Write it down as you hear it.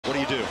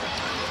do?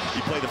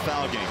 You play the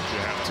foul game. You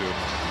have to.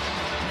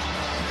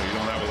 You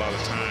don't have a lot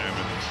of time.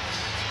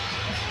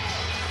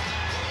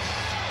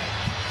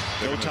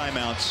 No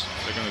timeouts.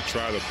 They're going to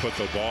try to put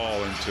the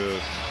ball into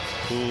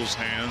Poole's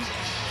hand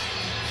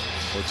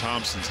or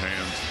Thompson's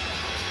hand.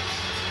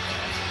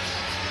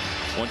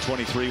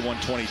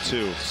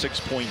 123-122.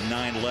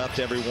 6.9 left.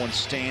 Everyone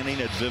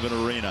standing at Vivint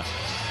Arena.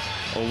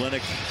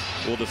 Olynyk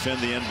will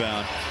defend the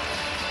inbound.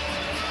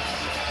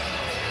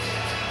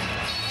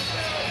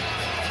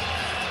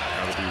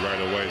 Got to be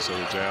right away so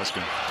the Jazz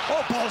can.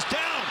 Oh, ball's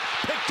down.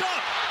 Picked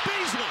up.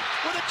 Beasley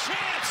with a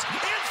chance.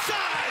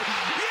 Inside.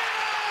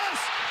 Yes!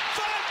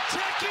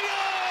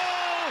 Fontecchio!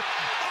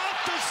 Off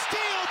the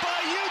steal by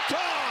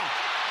Utah.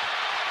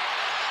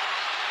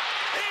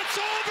 It's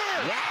over.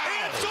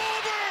 Wow. It's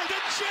over.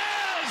 The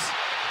Jazz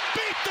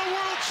beat the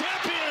world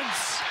champions.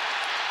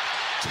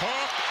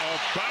 Talk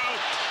about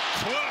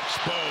clutch,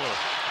 Bowler.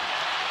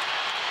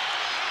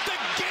 The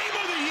game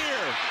of the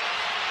year.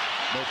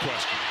 No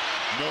question.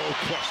 No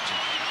question.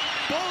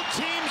 Both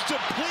teams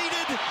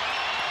depleted.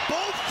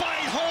 Both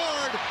fight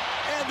hard.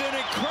 And then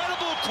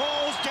incredible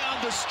calls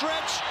down the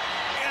stretch.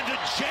 And the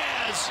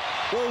Jazz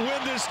will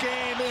win this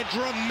game in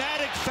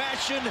dramatic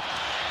fashion.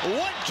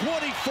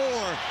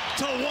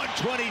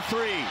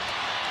 124-123.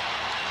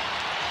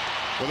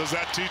 What does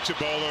that teach you,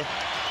 Bowler?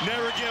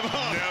 Never give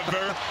up.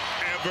 Never,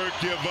 ever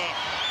give up.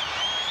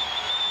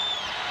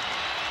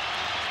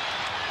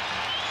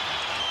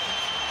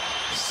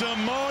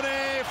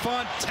 Simone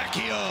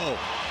Fontecchio.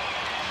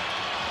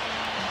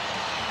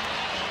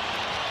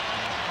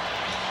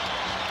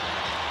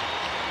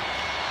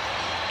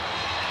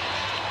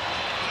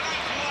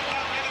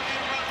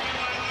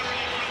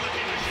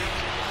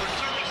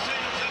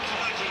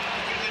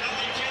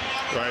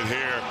 Right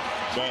here,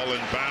 ball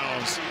in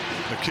bounds.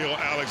 Nickeil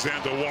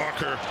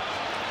Alexander-Walker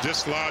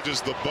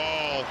dislodges the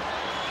ball.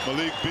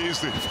 Malik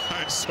Beasley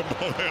finds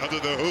Simone under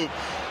the hoop.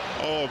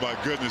 Oh my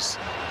goodness.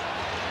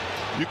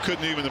 You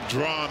couldn't even have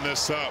drawn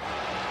this up.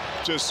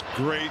 Just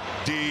great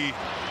D.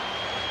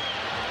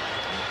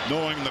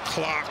 Knowing the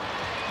clock.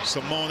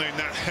 Simone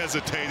not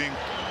hesitating.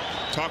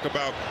 Talk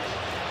about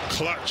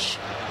clutch.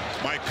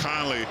 Mike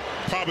Conley,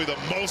 probably the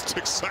most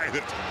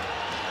excited.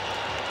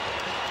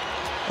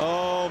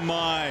 Oh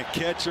my,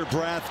 catch your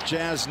breath,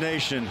 Jazz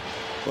Nation.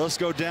 Let's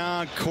go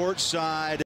down courtside.